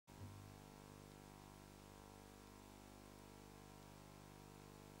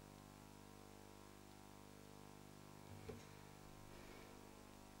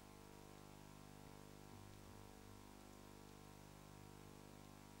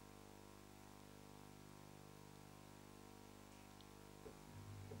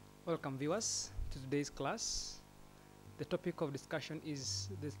Welcome viewers to today's class. The topic of discussion is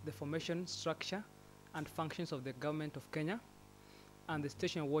the formation, structure and functions of the government of Kenya, and the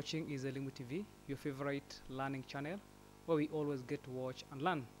station you're watching is Elimu TV, your favorite learning channel where we always get to watch and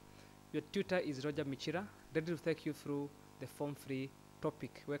learn. Your tutor is Roger Michira, ready to take you through the form-free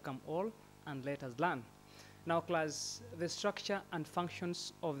topic. Welcome all and let us learn. Now class, the structure and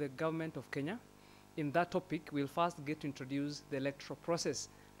functions of the government of Kenya. In that topic, we'll first get to introduce the electoral process.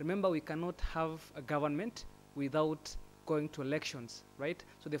 Remember, we cannot have a government without going to elections, right?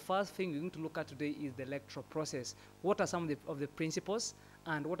 So the first thing we're going to look at today is the electoral process. What are some of the principles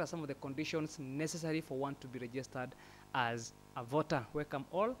and what are some of the conditions necessary for one to be registered as a voter? Welcome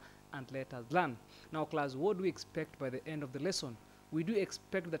all and let us learn. Now class, what do we expect by the end of the lesson? We do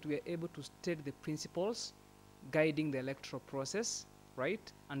expect that we are able to state the principles guiding the electoral process,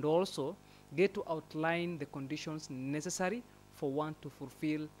 right? And also get to outline the conditions necessary for one to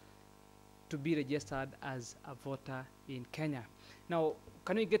fulfill to be registered as a voter in Kenya. Now,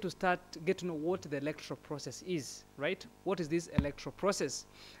 can we get to know what the electoral process is, right? What is this electoral process?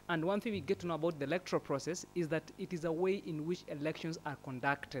 And one thing we get to know about the electoral process is that it is a way in which elections are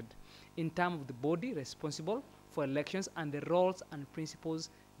conducted in terms of the body responsible for elections and the roles and principles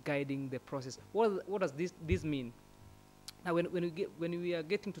guiding the process. What does this mean? Now, when we are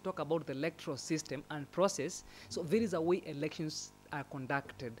getting to talk about the electoral system and process, so there is a way elections are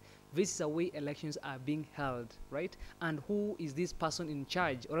conducted. This is a way elections are being held, right? And who is this person in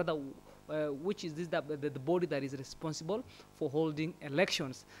charge, or rather, which is this the body that is responsible for holding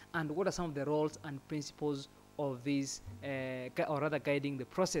elections, and what are some of the roles and principles of this, or rather, guiding the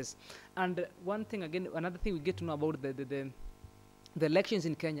process? And one thing again, another thing we get to know about the elections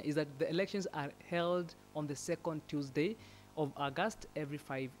in Kenya is that the elections are held on the second Tuesday of August every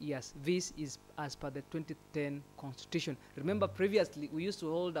 5 years. This is as per the 2010 Constitution. Remember, previously we used to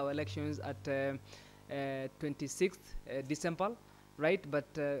hold our elections at 26th December, right? But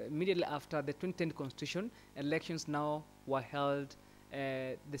immediately after the 2010 Constitution, elections now were held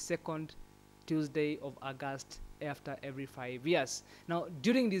the second Tuesday of August after every 5 years. Now,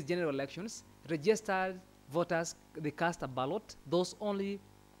 during these general elections, registered voters, they cast a ballot. Those only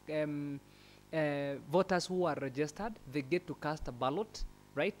voters who are registered, they get to cast a ballot,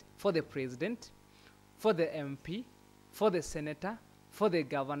 right, for the president, for the MP, for the senator, for the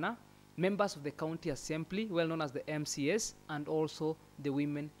governor, members of the county assembly, well known as the MCS, and also the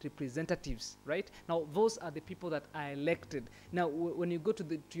women representatives, right? Now, those are the people that are elected. Now, when you go to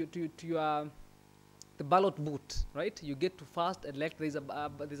the ballot booth, right, you get to first elect. There's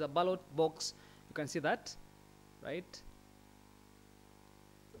a ballot box. You can see that, right?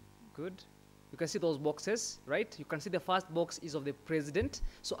 Good. You can see those boxes, right? You can see the first box is of the president.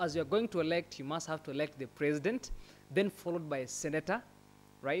 So as you're going to elect, you must have to elect the president, then followed by a senator,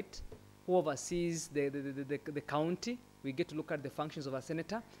 right, who oversees the county. We get to look at the functions of a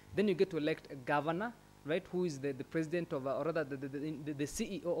senator. Then you get to elect a governor, right, who is the president of, or rather the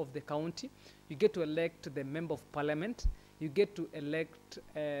CEO of the county. You get to elect the member of parliament. You get to elect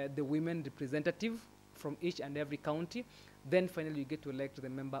the women representative from each and every county. Then finally you get to elect the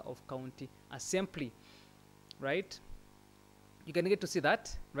member of county assembly, right? You can get to see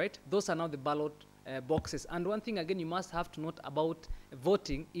that, right? Those are now the ballot boxes. And one thing again you must have to note about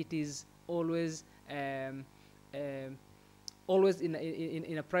voting, it is always always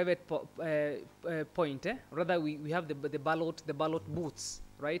in a private point. Rather, we have the ballot booths,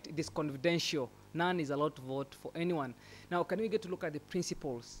 right? It is confidential. None is allowed to vote for anyone. Now, can we get to look at the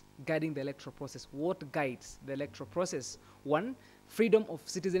principles guiding the electoral process? What guides the electoral process? One, freedom of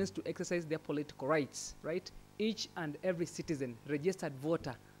citizens to exercise their political rights, right? Each and every citizen, registered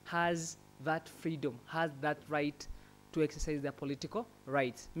voter, has that freedom, has that right to exercise their political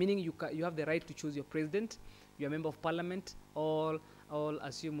rights. Meaning you have the right to choose your president, your member of parliament, all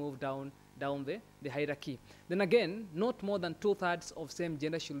as you move down the hierarchy. Then again, not more than 2/3 of same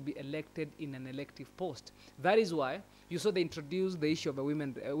gender should be elected in an elective post. That is why you saw they introduced the issue of a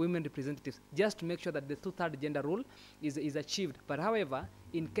women representatives, just to make sure that the 2/3 gender rule is achieved. But however,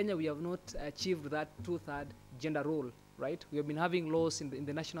 in Kenya we have not achieved that 2/3 gender rule, right? We have been having laws in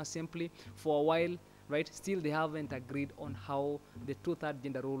the National Assembly for a while, right? Still they haven't agreed on how the 2/3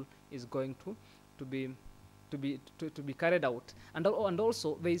 gender rule is going to be carried out. And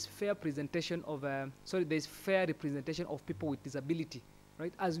also there is fair presentation of there is fair representation of people with disability,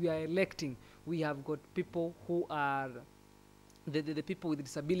 right? As we are electing, we have got people who are the people with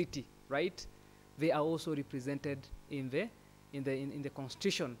disability, right? They are also represented in the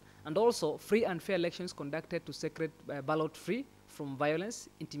Constitution. And also free and fair elections conducted to secret ballot free from violence,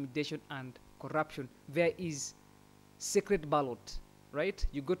 intimidation and corruption. There is secret ballot right?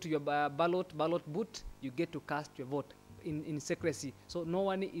 You go to your ballot booth, you get to cast your vote in secrecy. So no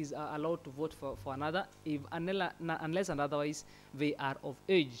one is allowed to vote for another if unless and otherwise they are of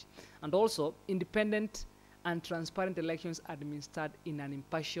age. And also, independent and transparent elections administered in an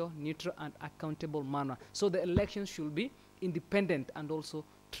impartial, neutral, and accountable manner. So the elections should be independent and also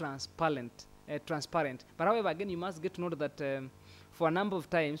transparent. But however, again, you must get to know that for a number of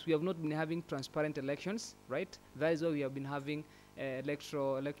times we have not been having transparent elections, right? That is why we have been having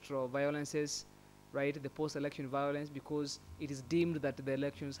electoral violences, right? The post-election violence, because it is deemed that the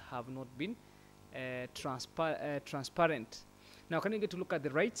elections have not been transparent. Now, can you get to look at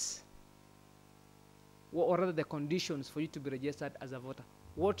the rights, or rather the conditions for you to be registered as a voter?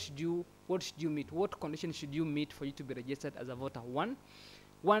 What should you meet? What conditions should you meet for you to be registered as a voter? One,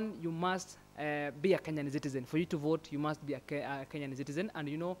 you must be a Kenyan citizen. For you to vote, you must be a Kenyan citizen, and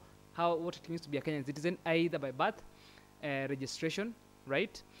you know what it means to be a Kenyan citizen, either by birth, registration,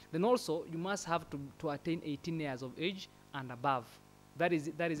 right? Then also, you must have to attain 18 years of age and above. That is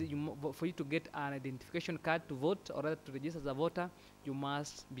it. For you to get an identification card to vote, or rather to register as a voter, you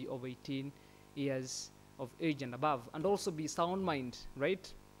must be over 18 years of age and above, and also be sound mind,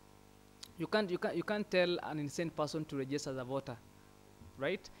 right? You can't tell an insane person to register as a voter,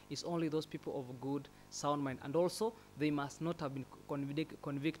 right? It's only those people of good sound mind, and also they must not have been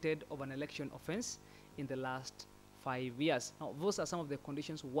convicted of an election offense in the last 5 years. Now, those are some of the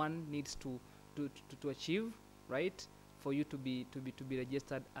conditions one needs to achieve, right, for you to be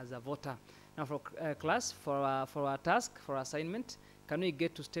registered as a voter. Now, for class, for our task, for our assignment, can we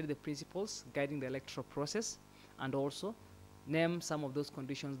get to study the principles guiding the electoral process, and also name some of those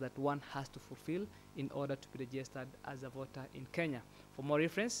conditions that one has to fulfill in order to be registered as a voter in Kenya. For more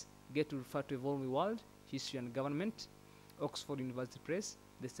reference, get to refer to Evolving World, History and Government, Oxford University Press,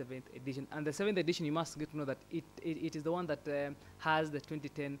 the 7th edition. And the 7th edition, you must get to know that it is the one that has the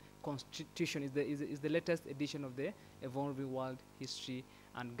 2010 Constitution, is the latest edition of the Evolving World, History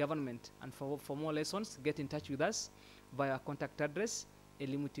and Government. And for more lessons, get in touch with us via contact address,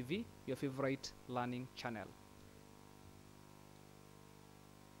 Elimu TV, your favorite learning channel.